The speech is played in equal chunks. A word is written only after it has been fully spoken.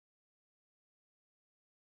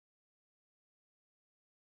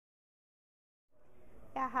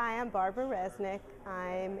Yeah, hi, I'm Barbara Resnick.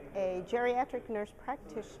 I'm a geriatric nurse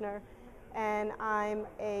practitioner, and I'm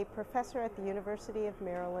a professor at the University of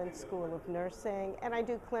Maryland School of Nursing, and I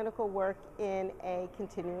do clinical work in a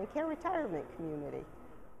continuing care retirement community.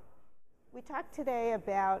 We talked today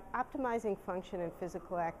about optimizing function and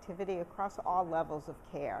physical activity across all levels of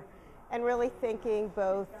care, and really thinking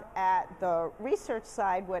both at the research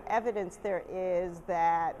side, what evidence there is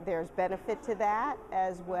that there's benefit to that,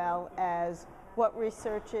 as well as what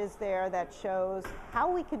research is there that shows how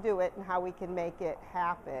we can do it and how we can make it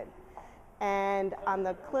happen. And on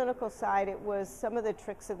the clinical side, it was some of the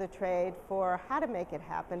tricks of the trade for how to make it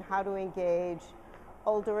happen, how to engage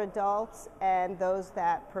older adults and those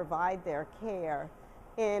that provide their care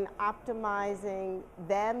in optimizing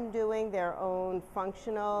them doing their own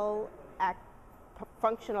functional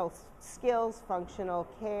skills, functional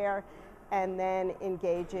care, and then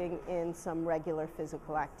engaging in some regular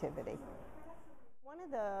physical activity. One of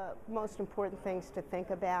the most important things to think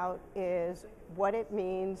about is what it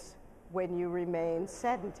means when you remain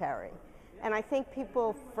sedentary. And I think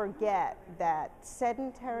people forget that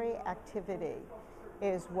sedentary activity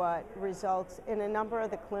is what results in a number of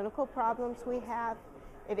the clinical problems we have.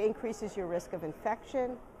 It increases your risk of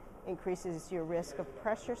infection, increases your risk of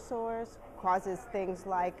pressure sores, causes things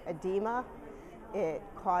like edema. It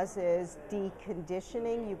causes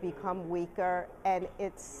deconditioning, you become weaker, and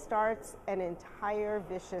it starts an entire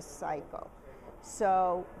vicious cycle.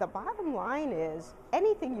 So the bottom line is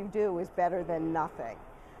anything you do is better than nothing.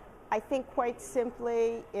 I think quite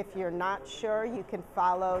simply, if you're not sure, you can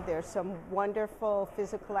follow, there's some wonderful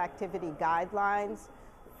physical activity guidelines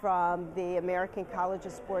from the American College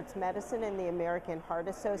of Sports Medicine and the American Heart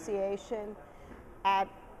Association. At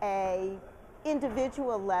a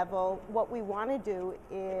individual level, what we want to do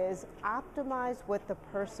is optimize what the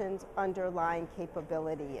person's underlying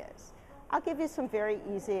capability is. I'll give you some very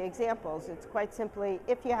easy examples. It's quite simply,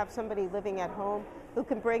 if you have somebody living at home who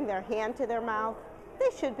can bring their hand to their mouth,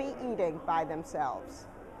 they should be eating by themselves.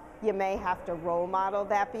 You may have to role model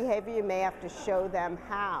that behavior, you may have to show them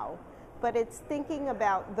how, but it's thinking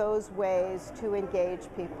about those ways to engage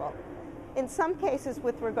people. In some cases,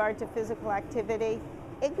 with regard to physical activity,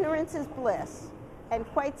 ignorance is bliss, and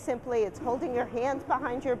quite simply it's holding your hands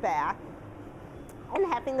behind your back and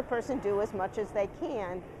having the person do as much as they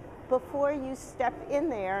can before you step in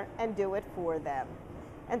there and do it for them.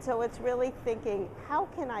 And so it's really thinking, how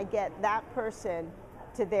can I get that person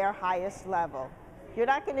to their highest level? You're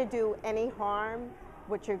not going to do any harm.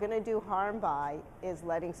 What you're going to do harm by is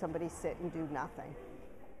letting somebody sit and do nothing.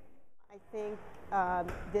 I think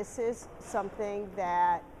this is something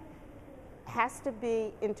that has to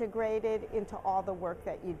be integrated into all the work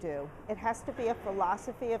that you do. It has to be a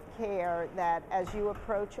philosophy of care that as you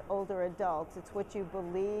approach older adults, it's what you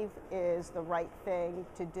believe is the right thing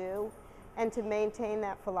to do, and to maintain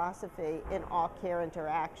that philosophy in all care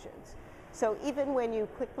interactions. So even when you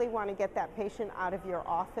quickly want to get that patient out of your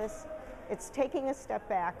office, it's taking a step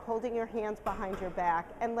back, holding your hands behind your back,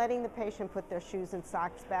 and letting the patient put their shoes and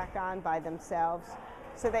socks back on by themselves,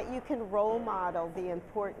 so that you can role model the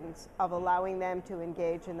importance of allowing them to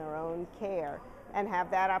engage in their own care and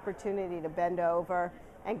have that opportunity to bend over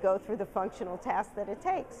and go through the functional tasks that it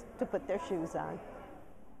takes to put their shoes on.